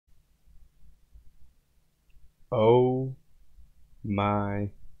Oh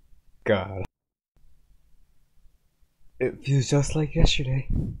my god. It feels just like yesterday.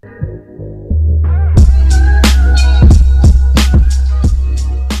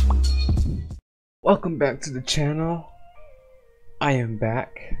 Welcome back to the channel. I am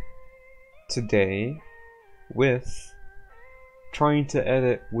back today with trying to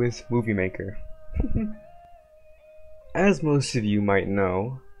edit with Movie Maker. As most of you might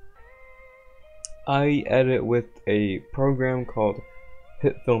know, I edit with a program called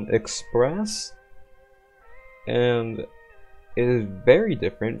HitFilm Express, and it is very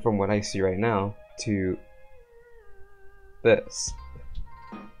different from what I see right now to this.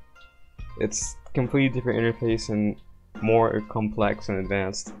 It's completely different interface and more complex and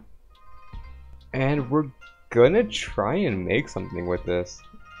advanced. And we're gonna try and make something with this.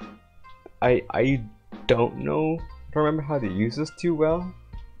 I don't remember how to use this too well.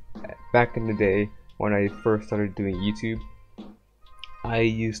 Back in the day when I first started doing YouTube, I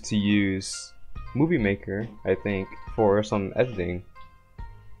used to use Movie Maker, I think, for some editing,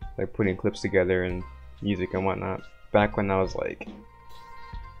 like putting clips together and music and whatnot. Back when I was like,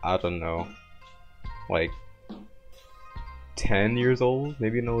 I don't know, like 10 years old,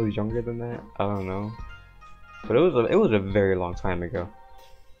 maybe I was younger than that. I don't know, but it was a very long time ago.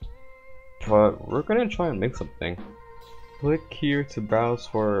 But we're gonna try and make something. Click here to browse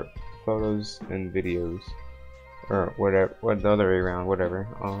for photos and videos, or whatever. What the other way around? Whatever.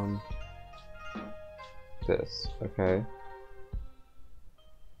 This. Okay.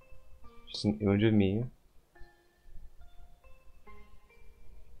 Just an image of me.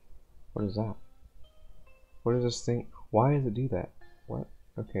 What is that? What is this thing? Why does it do that? What?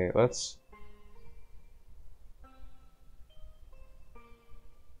 Okay, let's.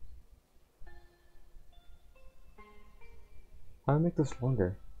 How do I make this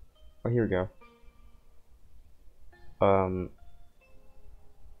longer? Oh, here we go.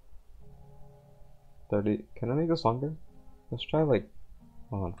 30. Can I make this longer? Let's try like,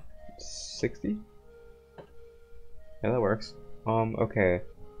 60? Yeah, that works. Okay.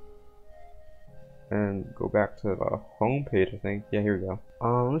 And go back to the home page, I think. Yeah, here we go.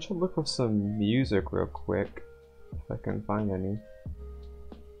 Let's just look for some music real quick, if I can find any.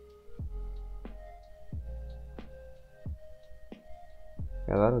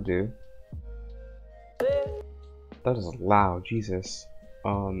 Yeah, that'll do. That is loud, Jesus.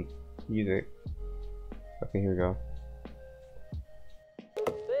 Music. Okay, here we go.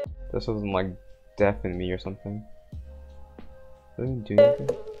 This doesn't like deafen me or something. Doesn't do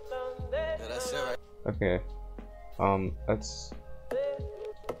anything. Yeah, that's it, right? Okay. Let's.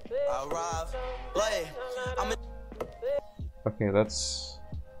 Okay, let's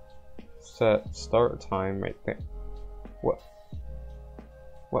set start time right there. What?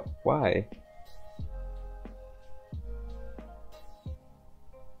 What? Why?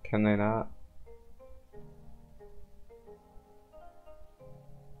 Can I not?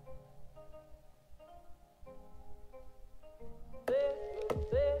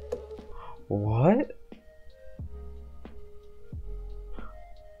 What?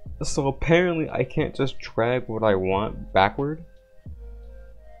 So apparently I can't just drag what I want backward?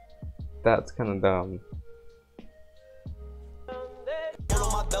 That's kind of dumb.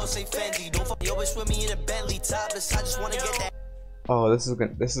 Oh, this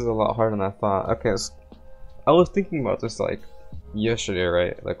is a lot harder than I thought. Okay, so I was thinking about this like yesterday,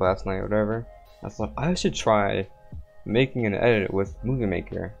 right? Like last night or whatever. I thought I should try making an edit with Movie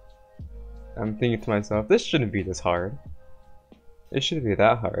Maker. I'm thinking to myself, this shouldn't be this hard. It shouldn't be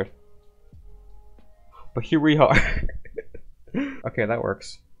that hard. But here we are. Okay, that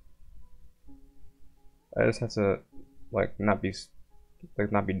works. I just have to like not be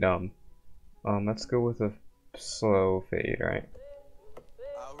dumb. Let's go with a slow fade, right?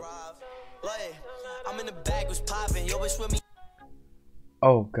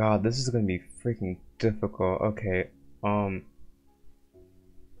 Oh god, this is gonna be freaking difficult. Okay,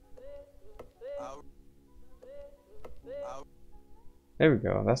 there we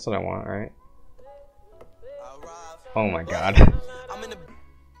go. That's what I want, right? Oh my god.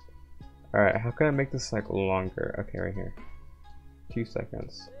 Alright, how can I make this like longer? Okay, right here. 2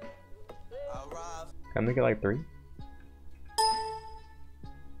 seconds. Can I make it like 3?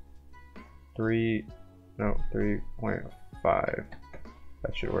 3.5.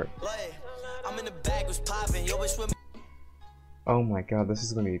 That should work. Oh my god, this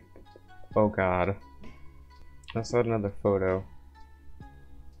is gonna be. Oh god. Let's add another photo.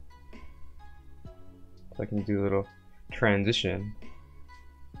 So I can do a little transition.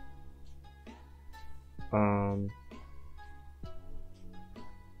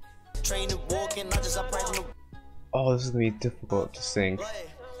 Oh, this is gonna be difficult to sync.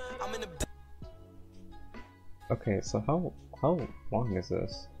 Okay, so how long is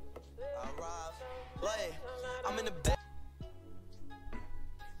this?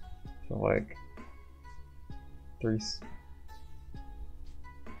 So like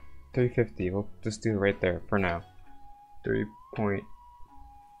 350. We'll just do it right there for now. 3.50.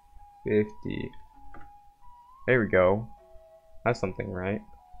 There we go. That's something, right?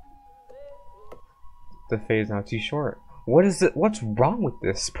 The fade is not too short. What is it? What's wrong with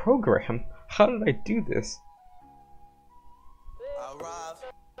this program? How did I do this?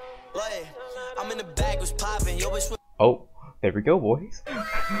 Oh, there we go, boys.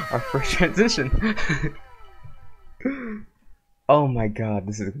 Our first transition. Oh my god,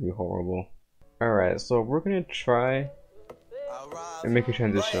 this is gonna be horrible. Alright, so we're gonna try and make a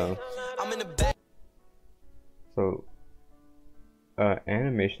transition. So,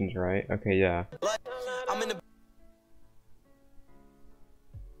 animations, right? Okay, yeah.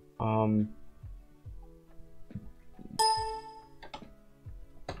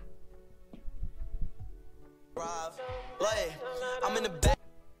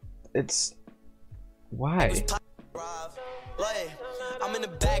 It's why?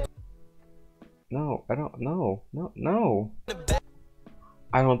 No, I don't know. No.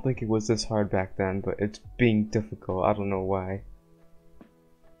 I don't think it was this hard back then, but it's being difficult. I don't know why.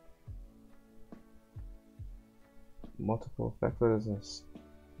 Multiple effects. What is this?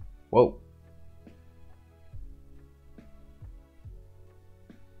 Whoa.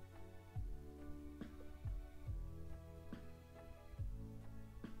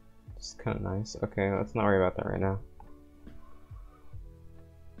 It's kind of nice. Okay, let's not worry about that right now.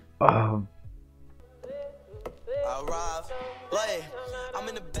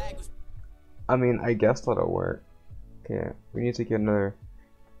 I mean, I guess that'll work. Okay, we need to get another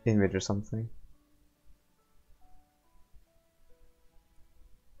image or something.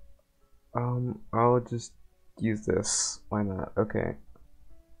 I'll just use this. Why not? Okay.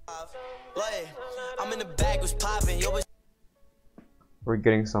 We're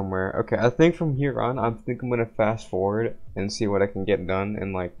getting somewhere. Okay, I think from here on, I'm gonna fast forward and see what I can get done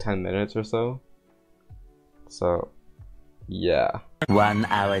in like 10 minutes or so. So, yeah. 1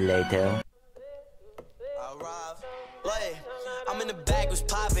 hour later.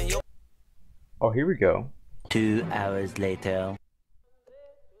 Oh, here we go. 2 hours later.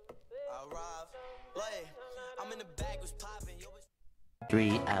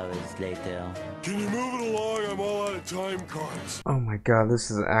 3 hours later. Can you move it along? I'm all out of time cards. Oh my god,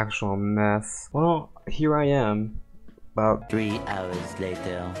 this is an actual mess. Well, here I am. About 3 hours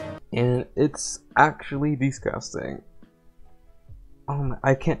later. And it's actually disgusting. Oh my,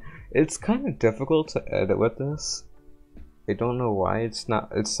 I can't. It's kind of difficult to edit with this. I don't know why it's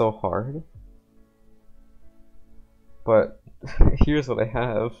so hard. But here's what I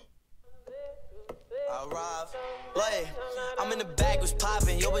have.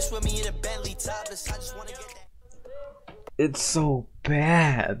 It's so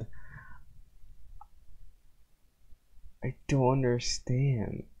bad. I don't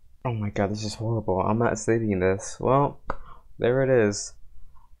understand. Oh my god, this is horrible. I'm not saving this. Well, there it is.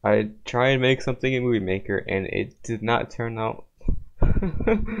 I tried to make something in Movie Maker and it did not turn out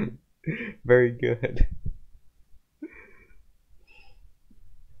very good.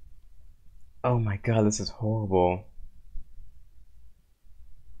 Oh my god, this is horrible.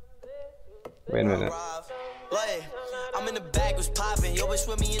 Wait a minute.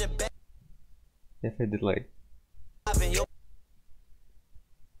 If I did like...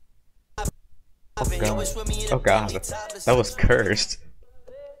 Oh god, that was cursed.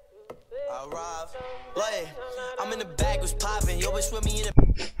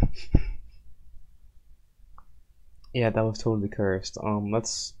 Yeah, that was totally cursed.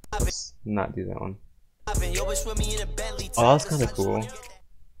 Let's not do that one. Oh, that's kind of cool.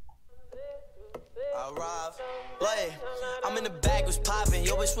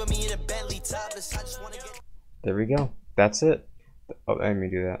 There we go. That's it. Oh, let me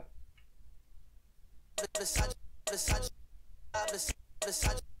do that.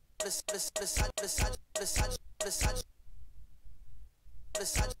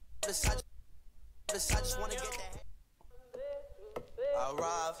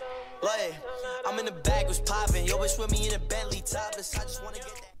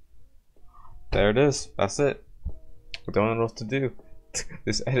 There it is. That's it. I don't know what to do.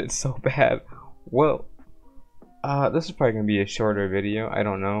 This edit's so bad. Well, this is probably gonna be a shorter video. I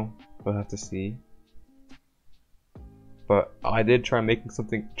don't know. We'll have to see. But I did try making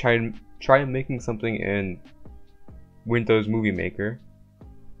something. Try making something in Windows Movie Maker.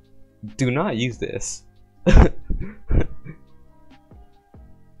 Do not use this.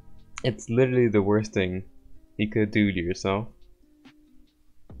 It's literally the worst thing you could do to yourself.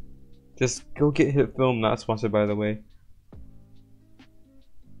 Just go get HitFilm, not sponsored by the way.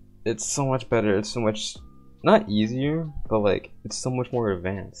 It's so much better, it's so much, not easier, but like, it's so much more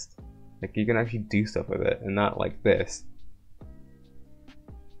advanced. Like, you can actually do stuff with it, and not like this.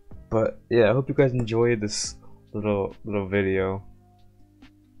 But yeah, I hope you guys enjoyed this little video.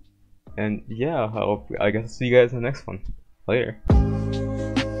 And yeah, I guess I'll see you guys in the next one. Later.